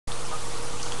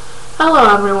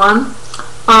Hello everyone.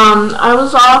 I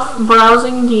was off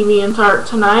browsing DeviantArt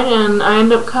tonight and I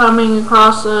ended up coming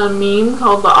across a meme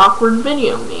called the awkward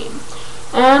video meme.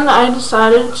 And I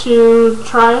decided to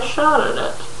try a shot at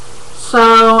it.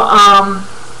 So,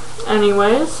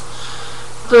 anyways,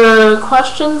 the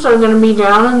questions are going to be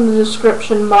down in the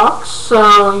description box,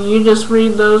 so you just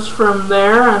read those from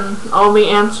there and I'll be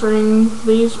answering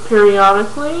these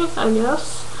periodically, I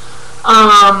guess.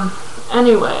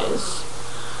 Anyways.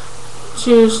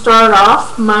 To start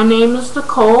off, my name is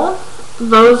Nicole.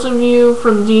 Those of you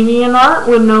from DeviantArt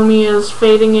would know me as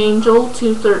Fading Angel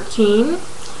 213.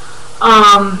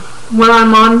 When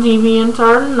I'm on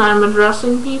DeviantArt and I'm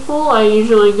addressing people, I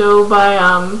usually go by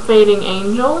Fading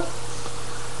Angel.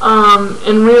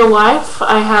 In real life,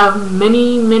 I have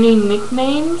many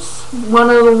nicknames.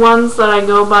 One of the ones that I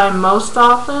go by most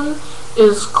often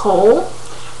is Cole,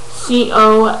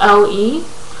 C-O-L-E.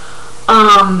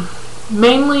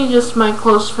 Mainly just my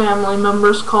close family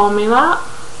members call me that.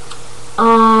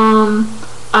 I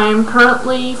am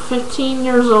currently 15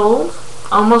 years old,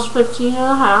 almost 15 and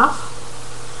a half.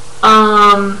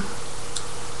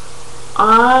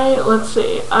 I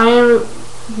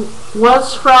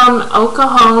was from El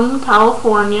Cajon,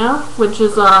 California, which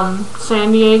is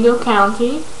San Diego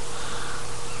County.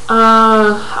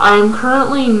 I am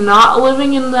currently not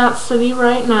living in that city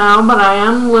right now, but I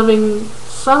am living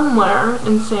somewhere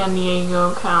in San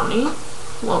Diego County.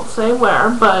 Won't say where,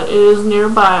 but it is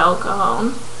nearby El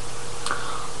Cajon.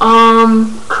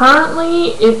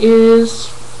 Currently it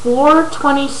is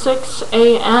 4:26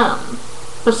 a.m.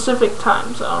 Pacific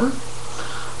time zone.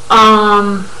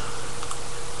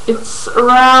 It's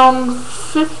around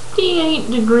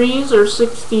 58 degrees or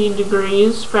 60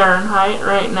 degrees Fahrenheit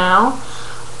right now.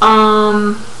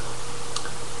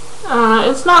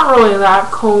 It's not really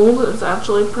that cold. It's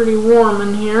actually pretty warm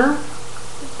in here.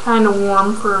 Kind of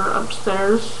warm for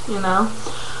upstairs, you know.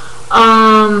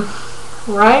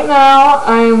 Right now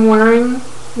I am wearing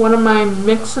one of my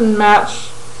mix and match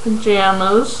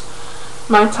pajamas.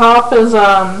 My top is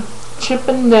Chip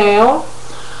and Dale,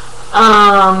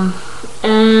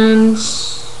 and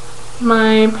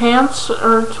my pants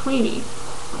are Tweety.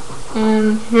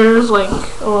 And here's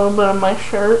like a little bit of my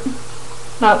shirt.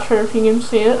 Not sure if you can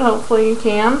see it. Hopefully you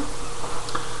can.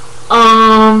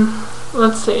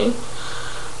 Let's see.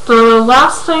 The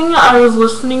last thing I was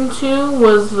listening to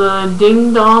was the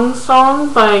Ding Dong song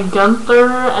by Gunther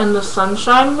and the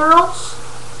Sunshine Girls.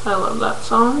 I love that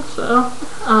song. So,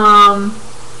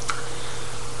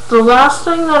 the last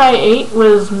thing that I ate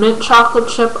was mint chocolate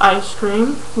chip ice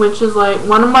cream, which is like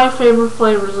one of my favorite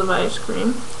flavors of ice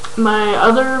cream. My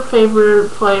other favorite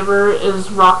flavor is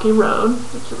Rocky Road,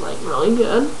 which is like really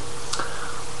good.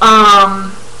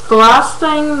 The last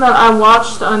thing that I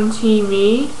watched on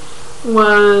TV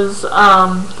was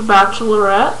The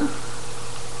Bachelorette.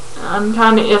 I'm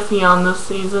kind of iffy on this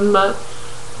season, but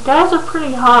guys are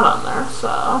pretty hot on there,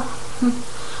 so.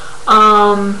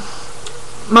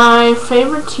 My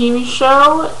favorite TV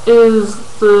show is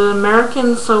the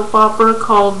American soap opera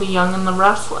called The Young and the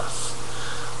Restless.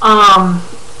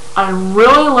 I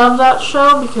really love that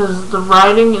show because the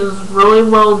writing is really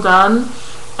well done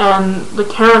and the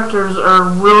characters are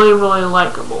really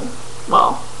likable.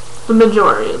 Well, the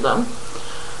majority of them.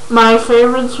 My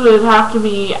favorites would have to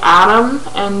be Adam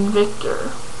and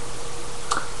Victor.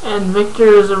 And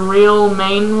Victor is a real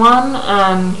main one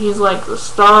and he's like the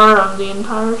star of the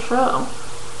entire show.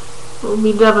 It will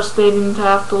be devastating to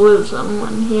have to lose him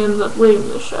when he ends up leaving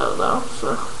the show though,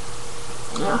 so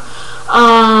yeah.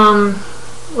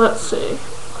 Let's see.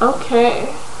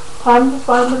 Okay, time to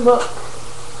find the book.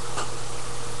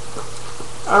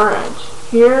 Alright,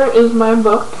 here is my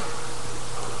book.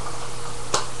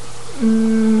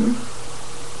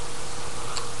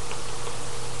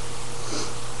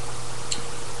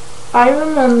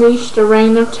 Ivan unleashed a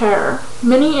reign of terror.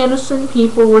 Many innocent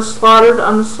people were slaughtered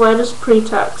on the slightest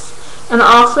pretext, and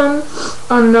often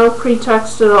on no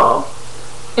pretext at all.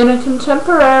 In a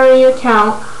contemporary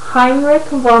account, Heinrich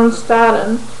von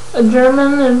Staden, a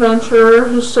German adventurer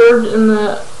who served in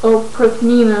the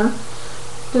oprichnina,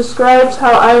 describes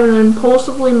how Ivan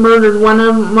impulsively murdered one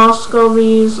of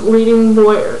Muscovy's leading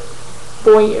boyars,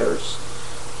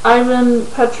 Ivan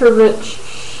Petrovich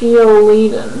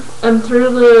Cheliadin, and threw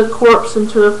the corpse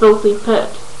into a filthy pit.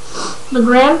 The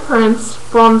Grand Prince,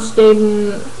 von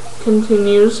Staden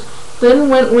continues, then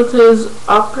went with his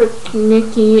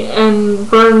oprichniki and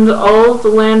burned all the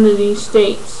landed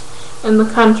estates in the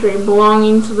country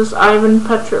belonging to this Ivan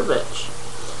Petrovich.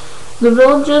 The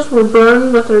villages were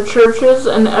burned with their churches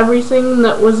and everything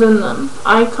that was in them,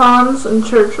 icons and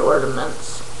church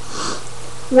ornaments.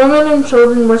 Women and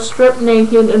children were stripped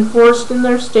naked and forced in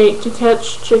their state to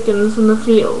catch chickens in the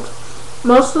field.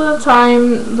 Most of the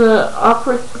time, the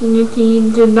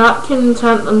oprichniki did not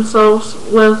content themselves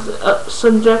with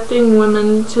subjecting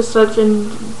women to such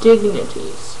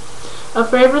indignities. A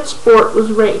favorite sport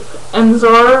was rape, and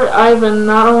Tsar Ivan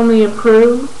not only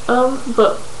approved of,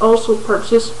 but also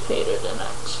participated in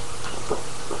it.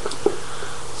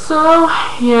 So,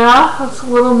 yeah, that's a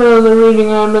little bit of the reading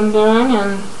I've been doing,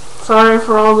 and sorry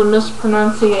for all the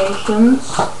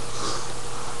mispronunciations.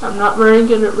 I'm not very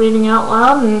good at reading out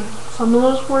loud, and some of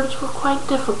those words were quite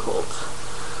difficult.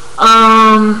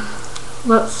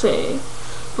 Let's see.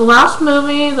 The last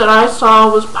movie that I saw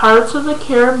was Pirates of the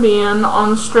Caribbean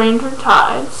on Stranger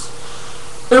Tides.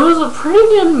 It was a pretty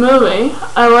good movie.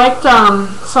 I liked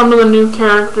some of the new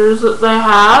characters that they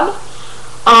had.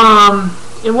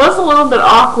 It was a little bit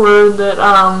awkward that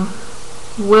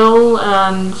Will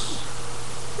and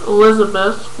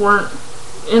Elizabeth weren't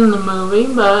in the movie,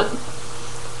 but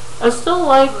I still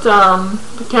liked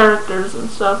the characters and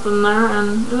stuff in there,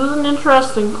 and it was an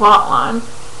interesting plot line.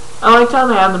 I liked how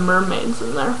they had the mermaids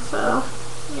in there, so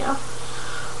yeah.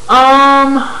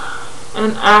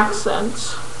 An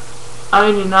accent.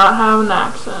 I do not have an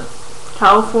accent.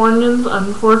 Californians,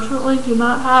 unfortunately, do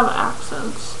not have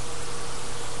accents.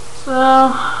 So,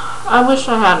 I wish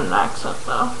I had an accent,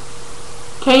 though.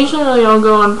 Occasionally I'll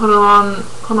go and put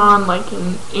on like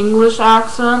an English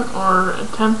accent or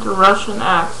attempt a Russian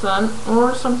accent,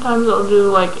 or sometimes I'll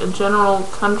do like a general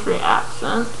country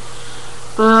accent.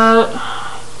 But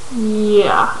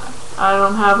yeah, I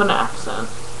don't have an accent,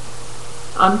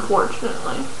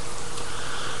 unfortunately.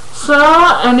 So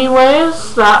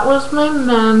anyways, that was my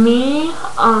mem.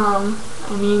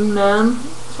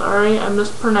 Sorry, I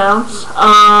mispronounced.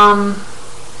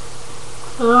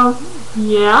 So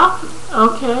yeah.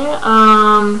 Okay,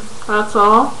 that's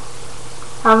all.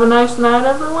 Have a nice night,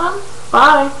 everyone.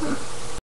 Bye.